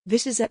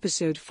This is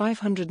episode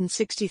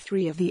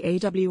 563 of the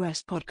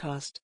AWS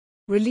podcast,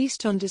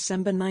 released on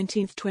December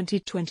 19th,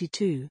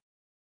 2022.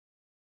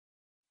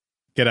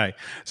 G'day,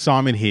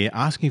 Simon here,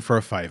 asking for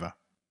a favour.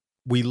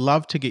 We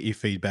love to get your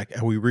feedback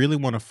and we really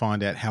want to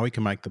find out how we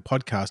can make the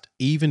podcast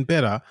even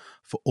better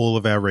for all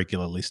of our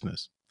regular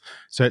listeners.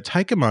 So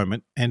take a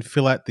moment and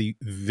fill out the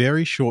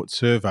very short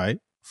survey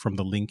from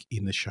the link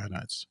in the show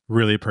notes.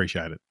 Really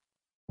appreciate it.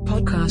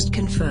 Podcast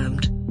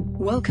confirmed.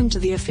 Welcome to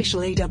the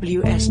official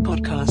AWS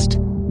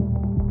podcast.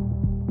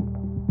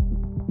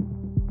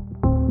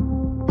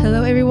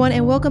 Hello, everyone,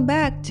 and welcome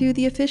back to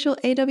the official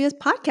AWS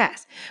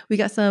podcast. We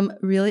got some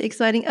really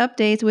exciting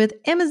updates with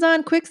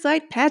Amazon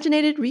QuickSight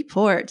paginated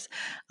reports.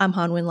 I'm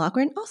Hanwin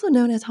Loughran, also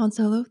known as Han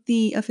Solo,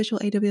 the official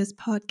AWS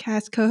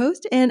podcast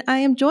co-host, and I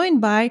am joined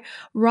by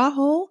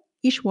Rahul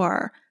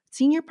Ishwar,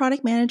 Senior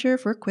Product Manager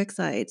for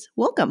QuickSight.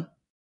 Welcome.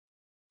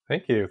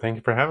 Thank you. Thank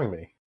you for having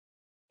me.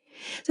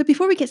 So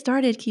before we get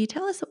started, can you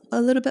tell us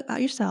a little bit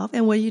about yourself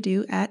and what you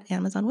do at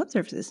Amazon Web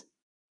Services?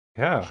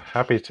 Yeah,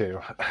 happy to.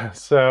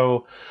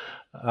 So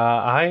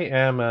I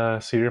am a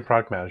senior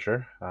product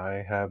manager.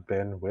 I have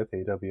been with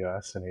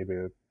AWS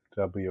and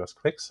AWS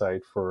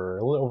QuickSight for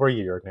a little over a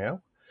year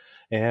now.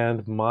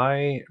 And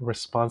my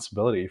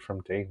responsibility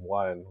from day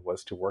one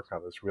was to work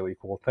on this really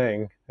cool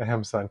thing,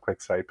 Amazon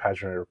QuickSight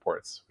paginated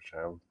reports, which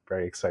I'm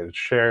very excited to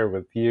share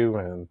with you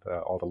and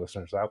all the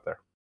listeners out there.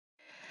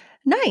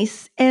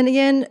 Nice. And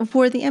again,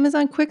 for the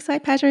Amazon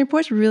QuickSight Paginated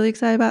Reports, really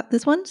excited about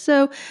this one.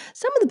 So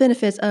some of the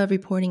benefits of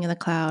reporting in the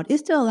cloud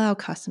is to allow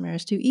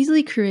customers to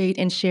easily create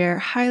and share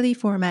highly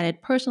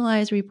formatted,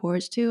 personalized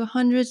reports to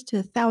hundreds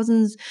to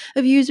thousands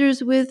of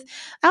users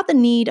without the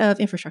need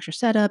of infrastructure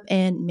setup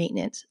and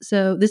maintenance.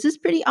 So this is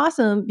pretty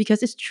awesome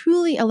because it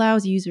truly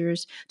allows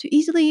users to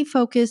easily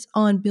focus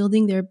on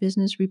building their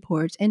business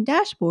reports and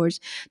dashboards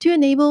to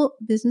enable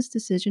business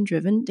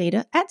decision-driven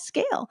data at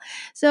scale.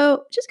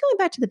 So just going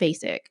back to the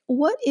basic,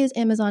 what is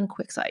Amazon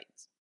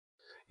QuickSight?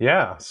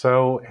 Yeah,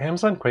 so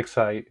Amazon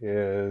QuickSight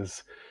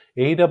is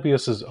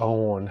AWS's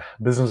own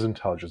business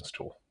intelligence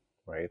tool,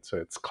 right? So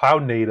it's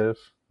cloud native,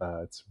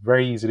 it's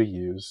very easy to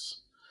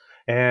use,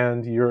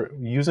 and you're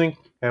using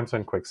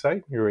Amazon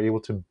QuickSight, you're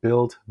able to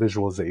build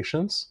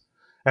visualizations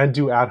and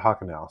do ad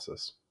hoc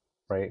analysis,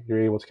 right?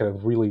 You're able to kind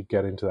of really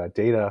get into that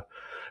data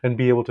and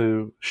be able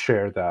to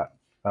share that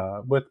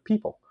with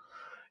people.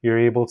 You're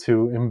able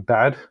to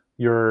embed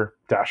your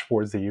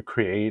dashboards that you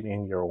create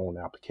in your own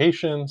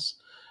applications,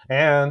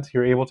 and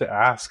you're able to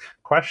ask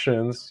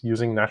questions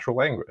using natural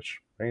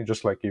language, right?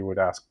 Just like you would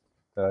ask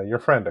your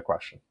friend a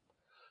question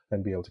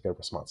and be able to get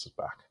responses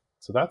back.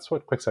 So that's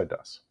what QuickSight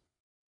does.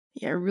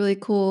 Yeah, really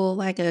cool,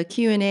 like a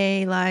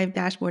Q&A live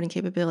dashboarding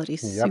capability.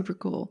 Yep. Super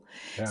cool.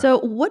 Yeah. So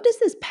what does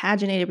this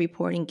paginated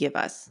reporting give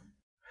us?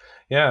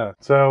 Yeah.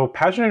 So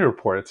paginated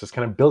reports is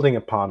kind of building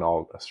upon all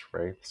of this,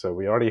 right? So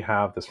we already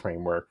have this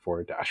framework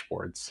for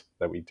dashboards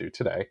that we do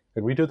today,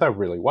 and we do that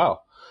really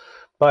well.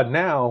 But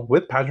now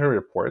with paginated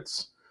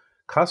reports,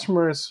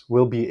 customers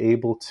will be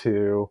able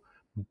to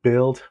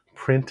build,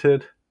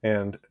 printed,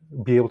 and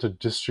be able to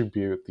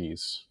distribute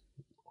these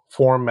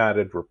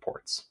formatted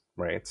reports,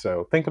 right?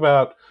 So think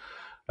about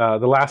the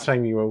last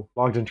time you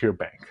logged into your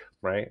bank,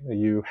 right?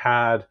 You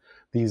had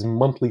these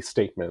monthly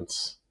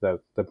statements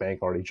that the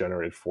bank already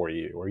generated for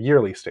you, or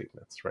yearly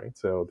statements, right?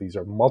 So these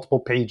are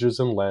multiple pages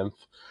in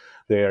length.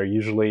 They are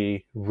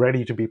usually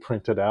ready to be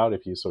printed out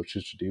if you so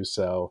choose to do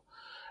so.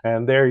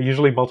 And they're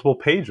usually multiple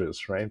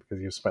pages, right?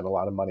 Because you spent a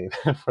lot of money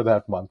for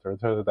that month or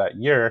that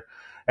year,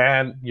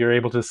 and you're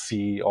able to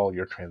see all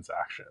your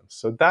transactions.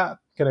 So that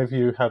kind of, if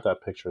you have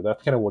that picture,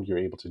 that's kind of what you're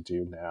able to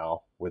do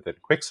now within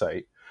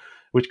QuickSight,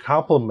 which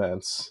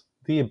complements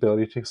the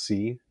ability to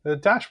see the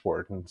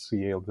dashboard and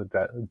see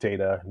the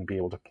data and be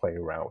able to play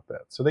around with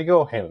it. So they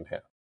go hand in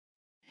hand.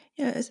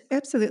 Yes,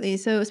 absolutely.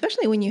 So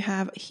especially when you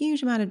have a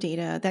huge amount of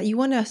data that you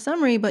want a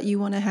summary, but you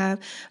want to have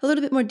a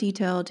little bit more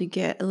detail to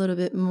get a little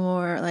bit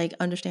more like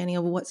understanding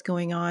of what's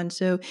going on.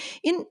 So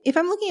if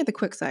I'm looking at the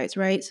quick sites,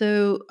 right?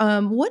 So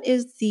what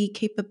is the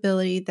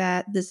capability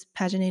that this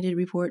paginated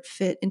report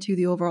fit into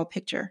the overall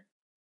picture?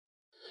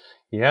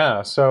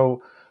 Yeah,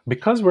 so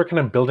because we're kind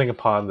of building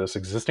upon this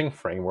existing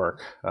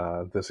framework,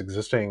 this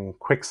existing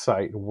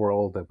QuickSight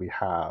world that we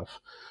have,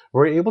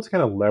 we're able to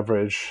kind of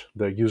leverage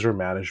the user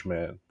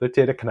management, the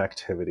data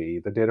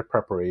connectivity, the data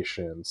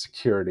preparation,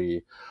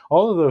 security,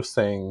 all of those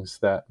things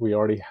that we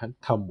already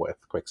come with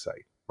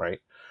QuickSight,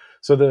 right?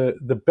 So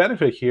the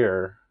benefit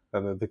here,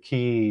 and the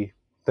key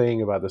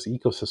thing about this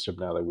ecosystem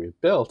now that we've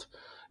built,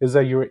 is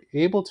that you're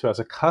able to, as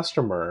a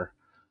customer,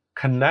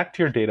 connect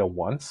your data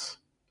once,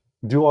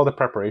 do all the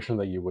preparation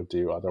that you would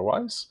do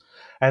otherwise,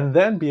 and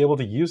then be able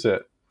to use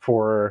it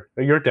for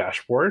your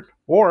dashboard,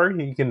 or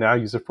you can now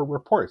use it for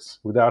reports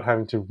without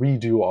having to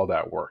redo all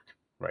that work,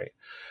 right?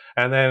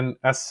 And then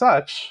as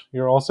such,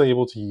 you're also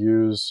able to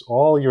use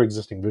all your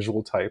existing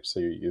visual types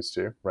that you're used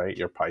to, right?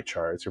 Your pie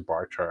charts, your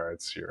bar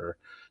charts, your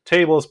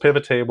tables,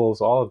 pivot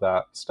tables, all of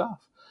that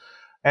stuff.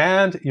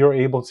 And you're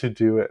able to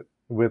do it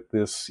with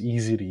this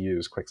easy to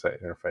use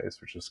QuickSight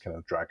interface, which is kind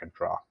of drag and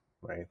drop,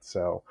 right?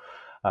 So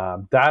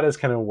That is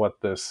kind of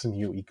what this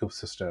new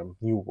ecosystem,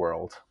 new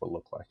world will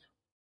look like.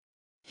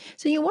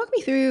 So you walk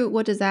me through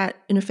what does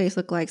that interface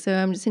look like? So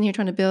I'm just sitting here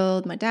trying to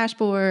build my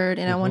dashboard,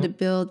 and I want to hmm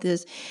build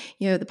this,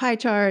 the pie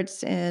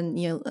charts and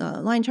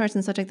line charts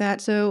and such like that.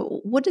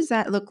 So what does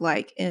that look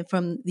like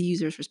from the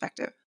user's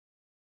perspective?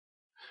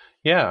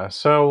 Yeah.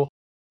 So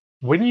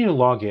when you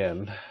log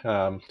in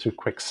to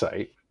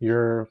QuickSight,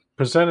 you're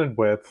presented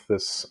with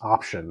this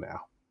option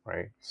now,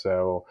 right?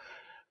 So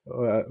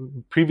uh,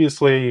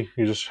 previously,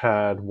 you just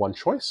had one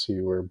choice.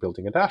 You were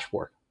building a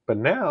dashboard. But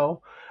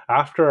now,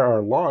 after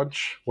our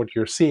launch, what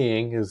you're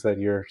seeing is that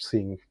you're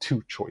seeing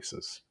two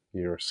choices.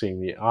 You're seeing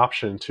the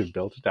option to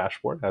build a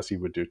dashboard as you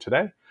would do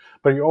today,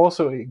 but you're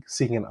also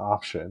seeing an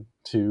option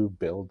to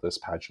build this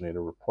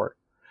paginated report.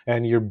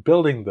 And you're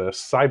building this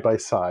side by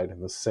side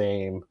in the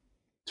same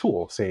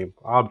tool, same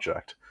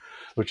object,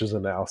 which is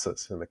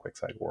analysis in the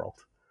QuickSight world.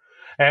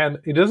 And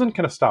it doesn't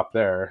kind of stop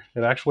there.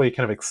 It actually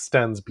kind of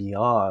extends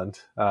beyond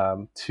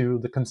to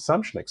the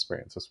consumption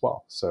experience as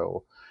well.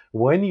 So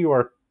when you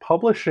are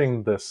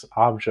publishing this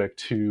object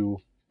to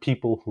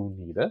people who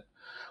need it,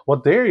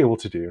 what they're able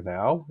to do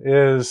now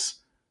is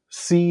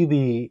see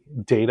the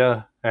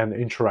data and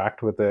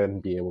interact with it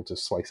and be able to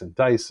slice and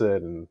dice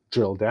it and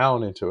drill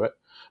down into it.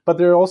 But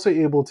they're also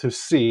able to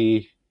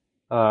see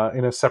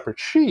in a separate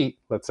sheet,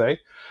 let's say,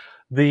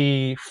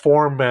 the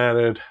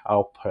formatted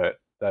output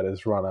that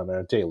is run on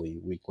a daily,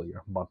 weekly,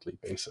 or monthly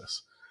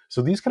basis.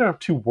 So these kind of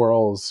two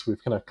worlds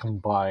we've kind of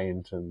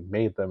combined and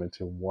made them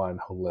into one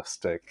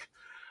holistic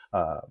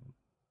um,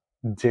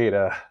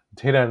 data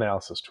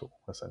analysis tool,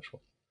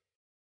 essentially.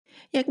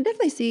 Yeah, I can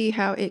definitely see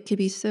how it could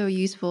be so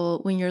useful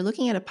when you're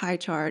looking at a pie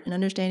chart and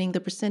understanding the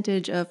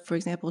percentage of, for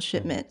example,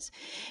 hmm shipments,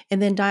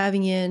 and then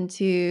diving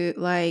into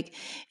like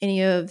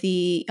any of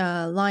the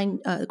line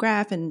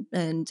graph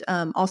and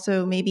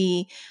also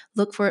maybe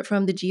look for it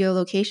from the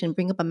geolocation,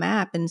 bring up a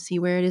map and see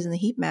where it is in the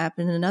heat map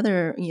and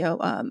another,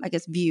 I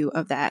guess view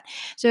of that.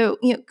 So,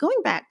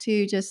 going back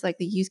to just like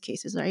the use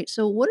cases, right?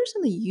 So, what are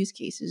some of the use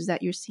cases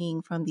that you're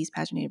seeing from these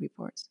paginated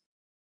reports?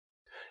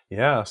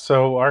 Yeah,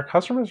 so our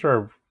customers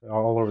are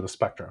all over the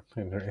spectrum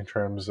in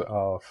terms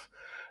of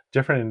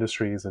different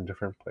industries and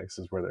different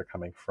places where they're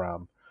coming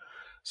from.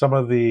 Some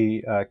of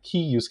the key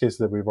use cases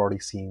that we've already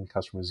seen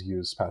customers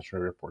use Pageantry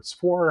reports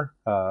for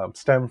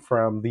stem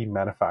from the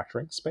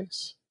manufacturing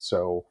space.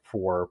 So,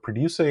 for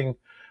producing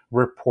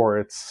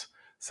reports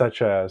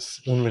such as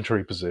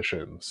inventory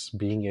positions,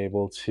 being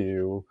able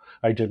to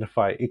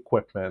identify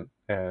equipment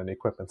and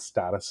equipment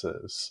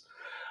statuses.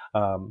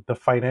 The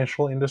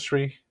financial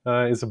industry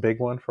is a big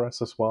one for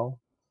us as well,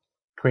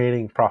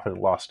 creating profit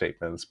and loss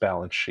statements,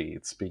 balance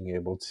sheets, being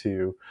able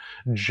to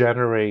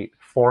generate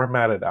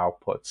formatted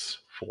outputs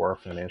for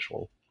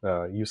financial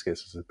use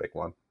cases is a big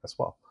one as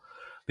well.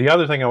 The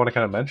other thing I want to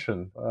kind of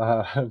mention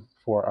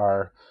for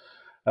our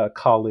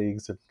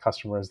colleagues and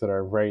customers that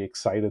are very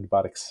excited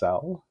about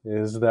Excel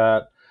is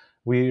that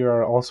we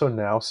are also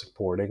now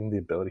supporting the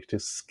ability to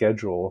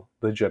schedule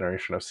the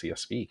generation of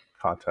CSV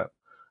content.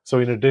 So,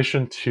 in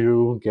addition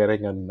to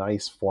getting a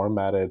nice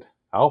formatted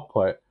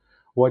output,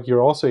 what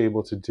you're also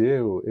able to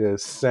do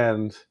is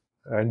send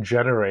and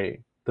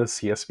generate the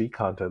CSV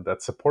content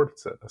that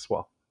supports it as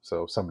well.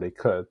 So, somebody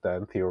could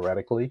then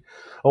theoretically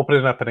open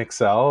it up in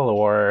Excel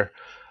or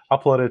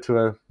upload it to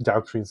a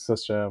downstream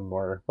system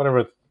or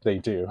whatever they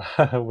do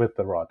with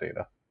the raw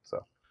data.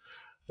 So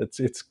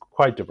it's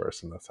quite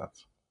diverse in that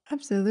sense.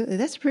 Absolutely.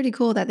 That's pretty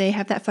cool that they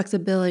have that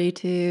flexibility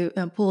to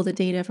pull the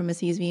data from a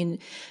CSV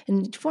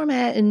and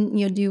format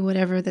and do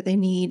whatever that they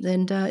need.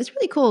 And it's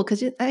really cool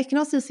because I can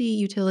also see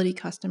utility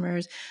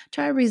customers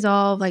try to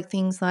resolve like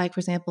things like, for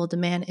example,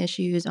 demand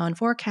issues on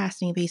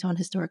forecasting based on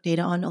historic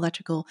data on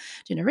electrical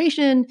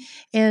generation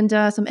and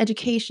some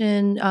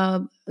education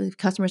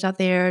customers out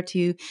there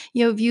to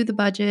view the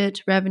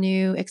budget,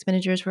 revenue,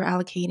 expenditures for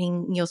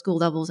allocating school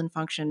levels and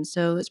functions.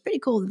 So it's pretty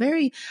cool.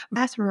 Very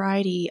vast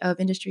variety of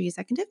industries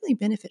that can definitely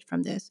benefit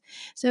from this.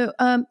 So,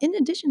 in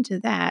addition to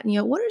that,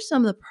 what are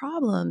some of the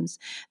problems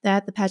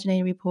that the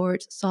paginated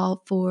reports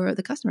solve for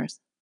the customers?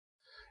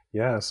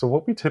 Yeah. So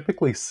what we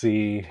typically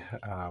see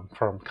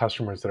from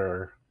customers that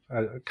are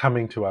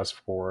coming to us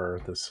for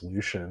the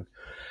solution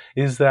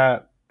is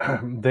that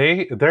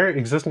their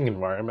existing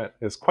environment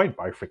is quite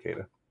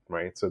bifurcated,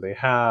 right? So they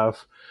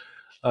have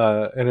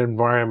an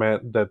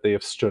environment that they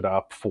have stood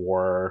up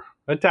for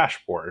a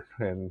dashboard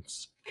and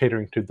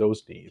catering to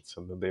those needs.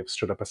 And then they've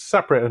stood up a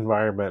separate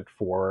environment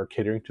for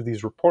catering to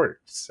these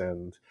reports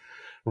and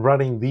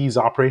running these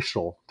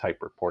operational type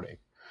reporting.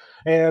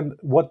 And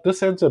what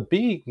this ends up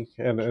being,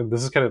 and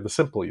this is kind of the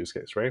simple use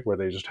case, right, where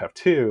they just have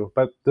two,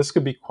 but this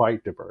could be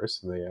quite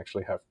diverse and they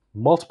actually have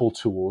multiple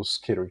tools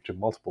catering to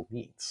multiple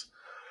needs.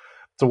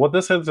 So what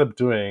this ends up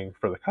doing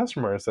for the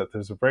customer is that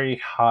there's a very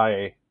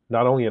high,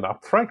 not only an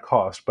upfront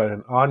cost, but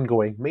an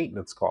ongoing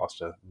maintenance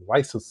cost, a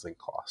licensing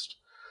cost.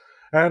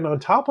 And on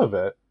top of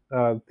it,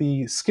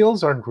 the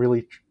skills aren't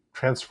really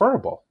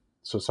transferable.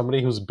 So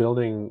somebody who's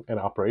building an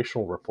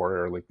operational report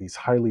or like these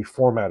highly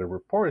formatted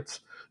reports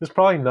is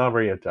probably not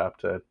very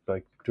adept at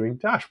like doing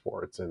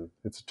dashboards, and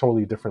it's a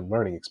totally different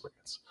learning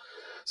experience.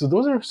 So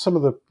those are some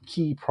of the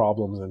key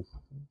problems and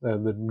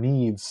the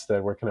needs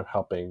that we're kind of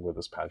helping with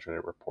this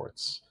paginated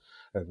reports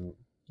and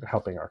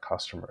helping our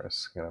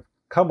customers kind of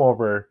come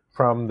over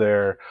from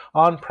their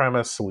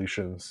on-premise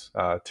solutions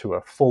to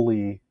a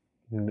fully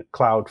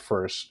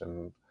cloud-first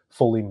and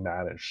fully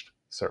managed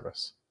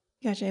service.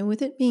 Gotcha. And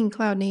with it being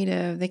cloud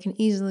native, they can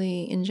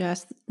easily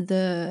ingest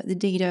the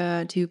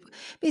data to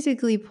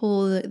basically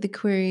pull the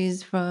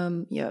queries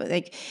from,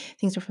 like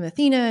things are from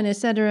Athena and et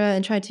cetera,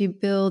 and try to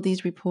build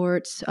these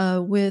reports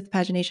with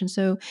pagination.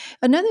 So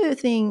another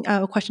thing,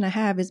 a question I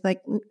have is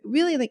like,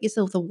 really like, is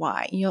the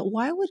why?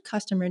 Why would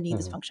customer need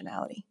this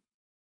functionality?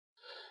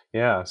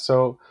 Yeah,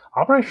 so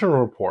operational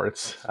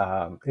reports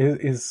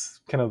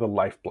is kind of the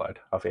lifeblood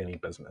of any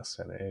business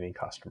and any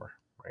customer,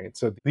 right?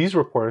 So these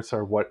reports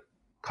are what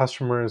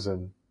customers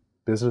and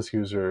business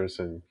users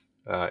and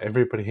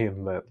everybody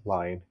in that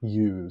line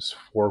use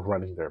for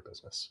running their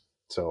business.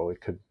 So it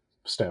could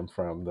stem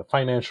from the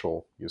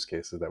financial use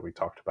cases that we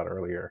talked about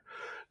earlier,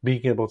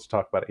 being able to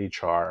talk about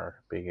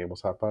HR, being able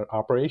to talk about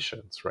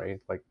operations, right?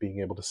 Like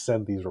being able to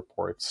send these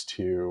reports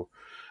to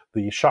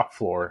the shop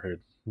floor and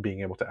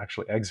being able to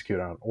actually execute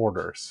on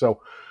orders. So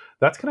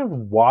that's kind of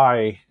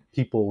why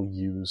people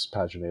use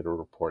paginated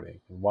reporting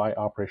and why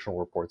operational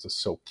reports is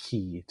so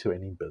key to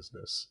any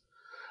business.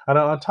 And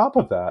on top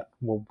of that,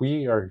 what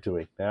we are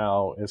doing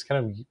now is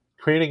kind of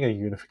creating a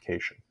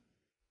unification.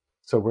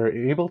 So we're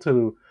able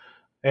to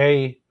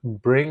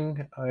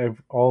bring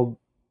all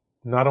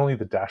not only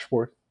the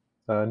dashboard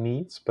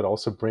needs, but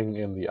also bring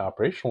in the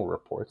operational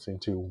reports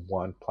into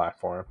one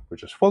platform,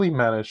 which is fully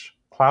managed,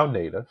 cloud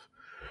native.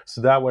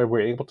 So that way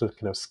we're able to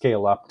kind of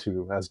scale up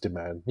to as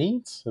demand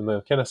needs and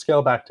then kind of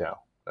scale back down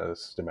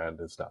as demand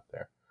is not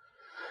there.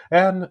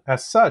 And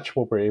as such,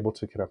 what we're able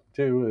to kind of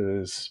do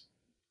is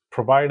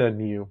provide a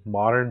new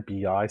modern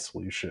BI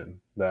solution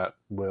that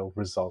will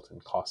result in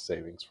cost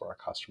savings for our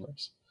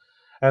customers.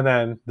 And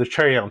then the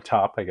cherry on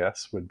top, I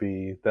guess, would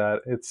be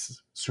that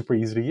it's super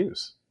easy to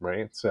use,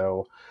 right?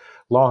 So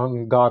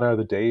long gone are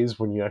the days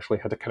when you actually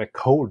had to kind of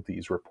code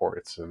these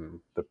reports, and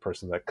the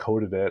person that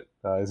coded it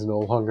is no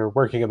longer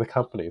working in the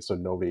company, so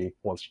nobody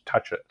wants to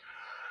touch it.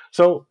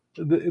 So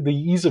the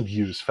ease of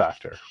use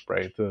factor,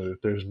 right?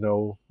 There's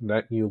no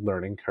net new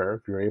learning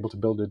curve. You're able to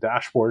build a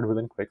dashboard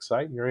within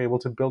QuickSight. You're able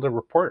to build a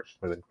report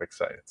within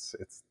QuickSight.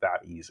 It's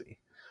that easy.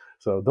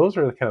 So those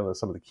are kind of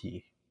some of the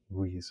key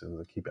reasons,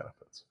 the key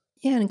benefits.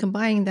 Yeah, and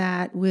combining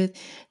that with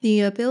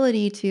the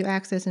ability to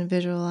access and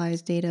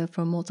visualize data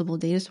from multiple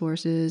data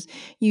sources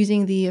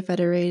using the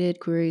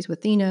federated queries with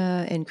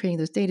Athena and creating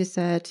those data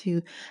sets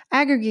to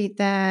aggregate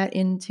that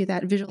into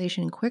that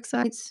visualization in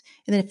QuickSights.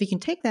 And then if you can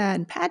take that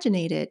and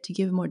paginate it to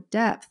give more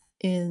depth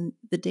in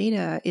the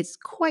data, it's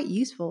quite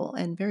useful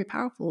and very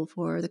powerful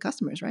for the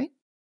customers, right?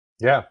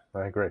 Yeah,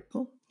 I agree.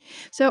 Cool.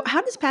 So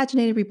how does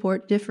paginated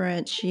report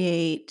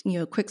differentiate,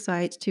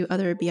 QuickSights to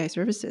other BI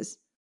services?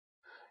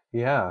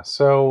 Yeah,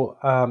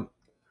 so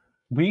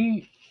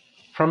we,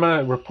 from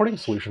a reporting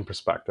solution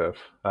perspective,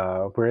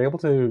 we're able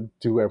to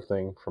do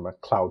everything from a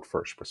cloud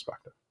first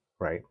perspective,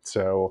 right?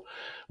 So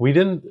we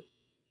didn't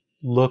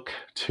look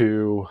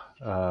to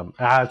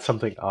add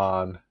something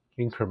on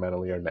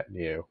incrementally or net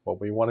new. What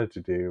we wanted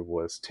to do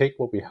was take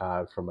what we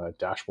had from a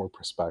dashboard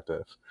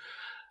perspective,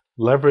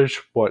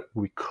 leverage what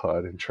we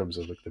could in terms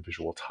of like the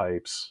visual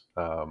types,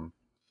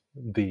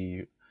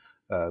 the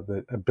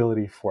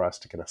ability for us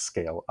to kind of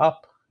scale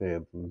up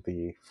in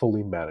the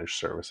fully managed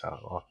service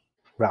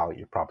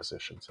value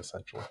propositions,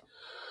 essentially.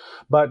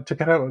 But to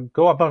kind of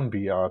go above and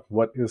beyond,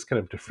 what is kind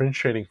of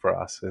differentiating for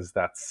us is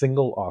that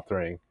single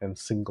authoring and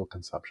single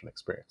consumption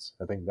experience.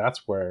 I think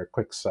that's where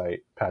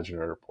QuickSight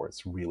paginated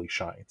reports really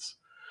shines.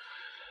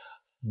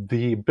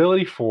 The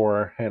ability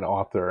for an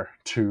author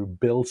to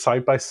build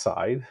side by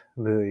side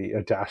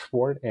a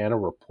dashboard and a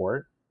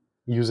report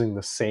using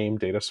the same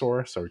data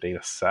source or data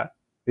set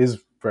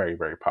is very,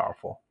 very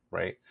powerful,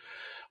 right?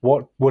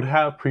 What would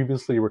have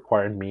previously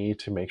required me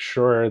to make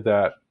sure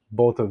that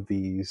both of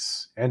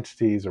these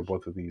entities or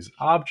both of these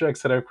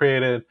objects that I've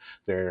created,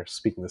 they're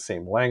speaking the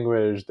same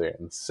language, they're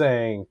in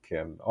sync,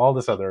 and all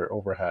this other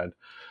overhead,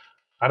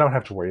 I don't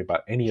have to worry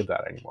about any of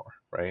that anymore,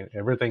 right?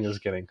 Everything is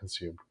getting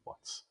consumed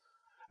once.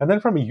 And then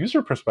from a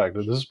user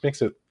perspective, this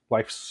makes it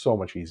life so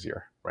much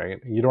easier,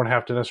 right? You don't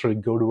have to necessarily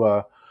go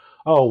to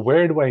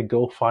where do I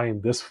go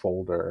find this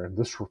folder and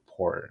this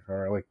report?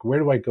 Or like, where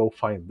do I go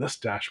find this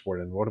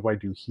dashboard and what do I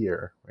do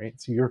here, right?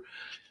 So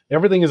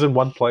everything is in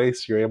one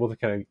place. You're able to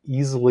kind of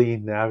easily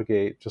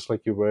navigate just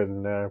like you would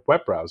in a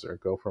web browser,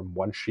 go from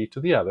one sheet to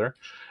the other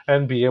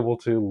and be able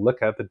to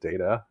look at the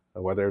data,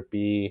 whether it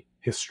be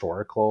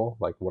historical,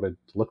 like what it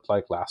looked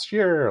like last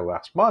year or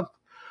last month,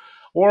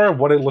 or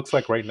what it looks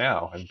like right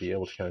now, and be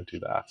able to kind of do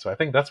that. So I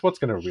think that's what's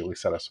going to really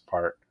set us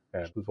apart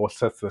and what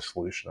sets the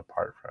solution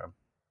apart from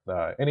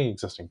any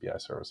existing BI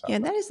service out Yeah,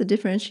 there. that is the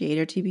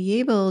differentiator to be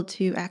able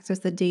to access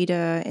the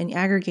data and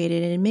aggregate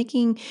it and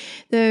making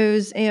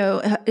those,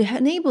 it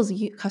enables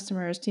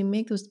customers to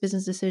make those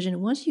business decisions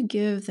once you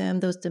give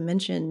them those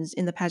dimensions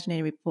in the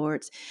paginated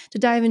reports to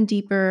dive in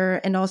deeper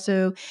and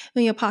also,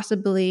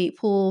 possibly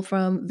pull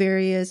from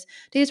various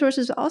data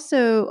sources,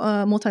 also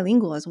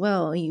multilingual as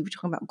well. You were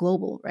talking about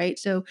global, right?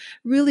 So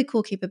really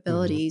cool Mm-hmm.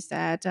 capabilities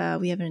that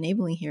we have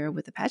enabling here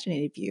with the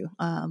paginated view.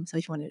 So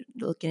if you want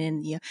to look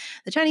in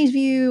the Chinese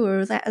view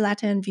or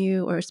Latin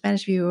view or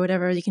Spanish view or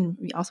whatever, you can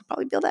also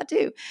probably build that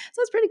too.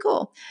 So it's pretty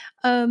cool.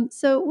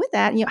 So with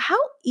that, how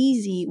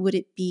easy would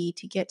it be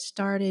to get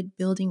started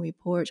building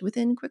reports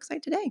within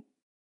QuickSight today?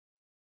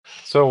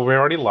 So we're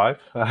already live.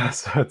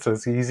 So it's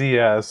as easy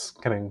as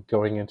kind of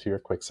going into your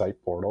QuickSight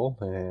portal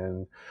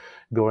and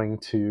going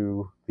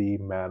to the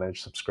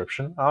manage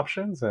subscription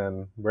options,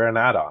 and we're an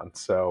add-on.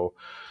 So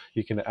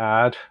you can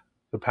add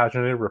the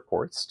paginated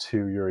reports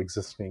to your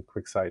existing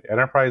QuickSight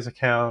Enterprise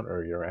account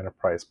or your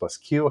Enterprise Plus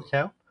Q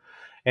account.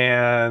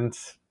 And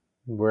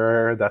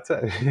where that's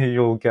it,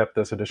 you'll get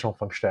this additional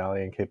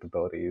functionality and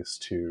capabilities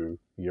to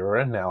your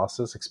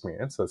analysis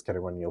experience. That's kind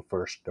of when you'll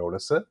first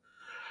notice it.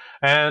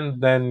 And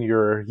then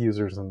your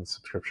users in the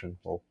subscription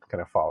will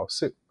kind of follow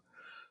suit.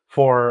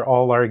 For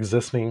all our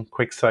existing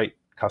QuickSight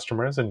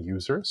customers and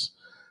users,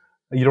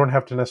 you don't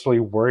have to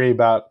necessarily worry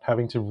about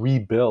having to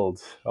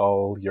rebuild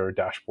all your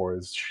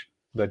dashboards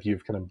that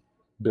you've kind of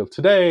built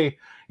today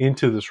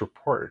into this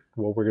report.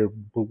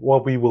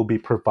 What we will be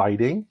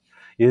providing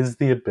is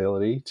the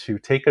ability to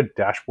take a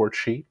dashboard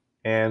sheet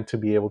and to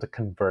be able to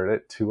convert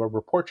it to a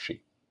report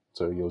sheet.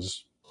 So you'll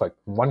just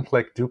one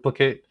click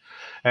duplicate,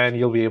 and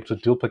you'll be able to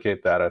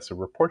duplicate that as a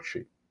report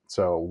sheet.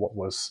 So what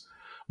was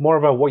more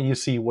about what you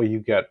see, what you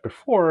get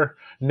before,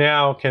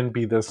 now can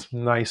be this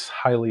nice,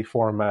 highly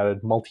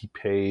formatted,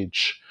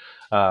 multi-page,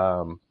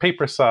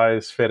 paper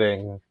size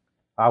fitting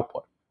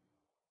output.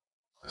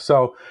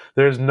 So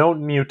there's no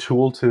new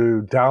tool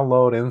to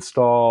download,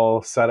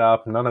 install, set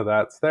up, none of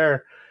that's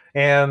there.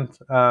 And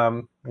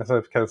as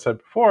I've kind of said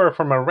before,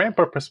 from a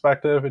ramp-up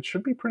perspective, it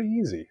should be pretty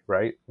easy,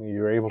 right?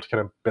 You're able to kind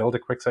of build a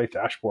QuickSight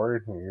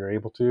dashboard, and you're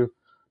able to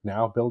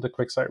now build a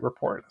QuickSight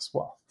report as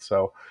well.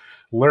 So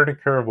learning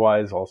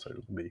curve-wise also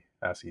will be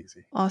as easy as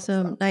that.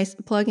 Awesome. Nice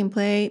plug and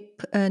play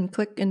and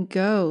click and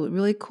go.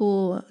 Really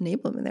cool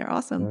enablement there.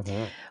 Awesome.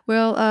 Mm-hmm.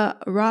 Well,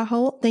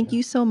 Rahul, thank Yeah.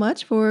 you so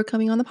much for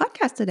coming on the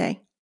podcast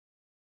today.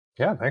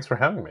 Yeah, thanks for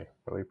having me.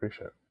 Really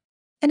appreciate it.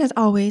 And as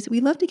always,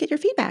 we love to get your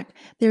feedback.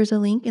 There's a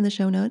link in the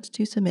show notes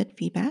to submit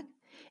feedback.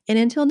 And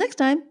until next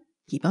time,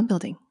 keep on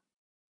building.